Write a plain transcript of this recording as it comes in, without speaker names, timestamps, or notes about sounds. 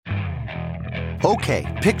Okay,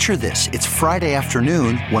 picture this. It's Friday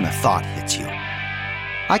afternoon when a thought hits you.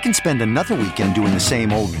 I can spend another weekend doing the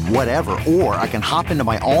same old whatever, or I can hop into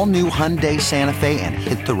my all-new Hyundai Santa Fe and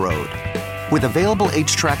hit the road. With available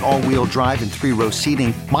H-Track all-wheel drive and 3-row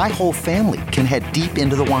seating, my whole family can head deep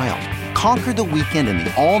into the wild. Conquer the weekend in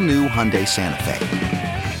the all-new Hyundai Santa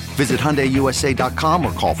Fe. Visit HyundaiUSA.com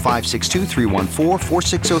or call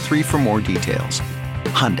 562-314-4603 for more details.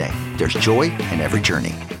 Hyundai, there's joy in every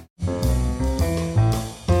journey.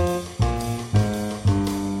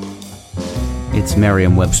 It's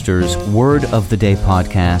Merriam-Webster's Word of the Day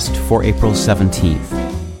podcast for April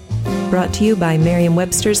 17th. Brought to you by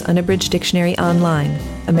Merriam-Webster's Unabridged Dictionary Online,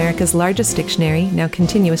 America's largest dictionary, now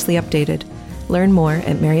continuously updated. Learn more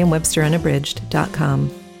at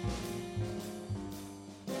merriam-websterunabridged.com.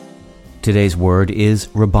 Today's word is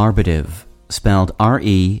rebarbative, spelled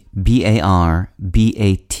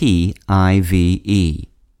R-E-B-A-R-B-A-T-I-V-E.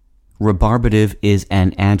 Rebarbative is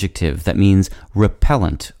an adjective that means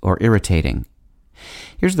repellent or irritating.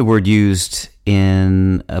 Here's the word used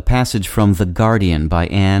in a passage from The Guardian by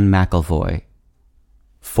Anne McElvoy.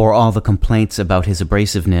 For all the complaints about his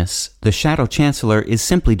abrasiveness, the Shadow Chancellor is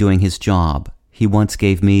simply doing his job. He once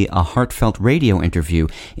gave me a heartfelt radio interview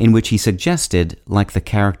in which he suggested, like the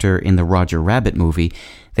character in the Roger Rabbit movie,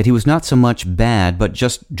 that he was not so much bad but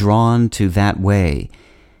just drawn to that way,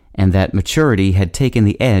 and that maturity had taken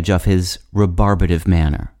the edge off his rebarbative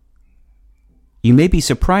manner. You may be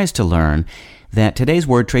surprised to learn that today's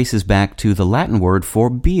word traces back to the Latin word for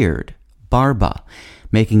beard, barba,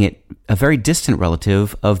 making it a very distant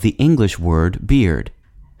relative of the English word beard.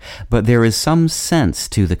 But there is some sense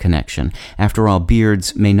to the connection. After all,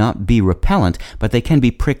 beards may not be repellent, but they can be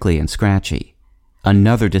prickly and scratchy.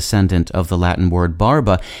 Another descendant of the Latin word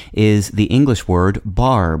barba is the English word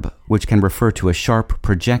barb, which can refer to a sharp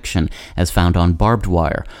projection as found on barbed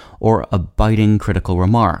wire, or a biting critical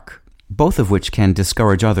remark, both of which can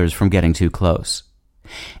discourage others from getting too close.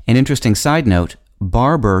 An interesting side note,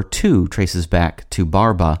 barber too traces back to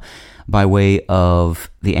barba by way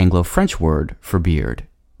of the Anglo-French word for beard,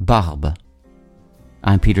 barb.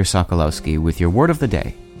 I'm Peter Sokolowski with your Word of the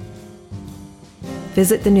Day.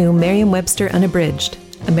 Visit the new Merriam-Webster Unabridged,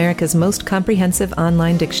 America's most comprehensive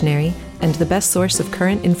online dictionary and the best source of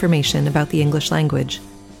current information about the English language.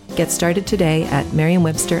 Get started today at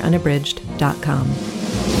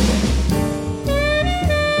merriam-websterunabridged.com.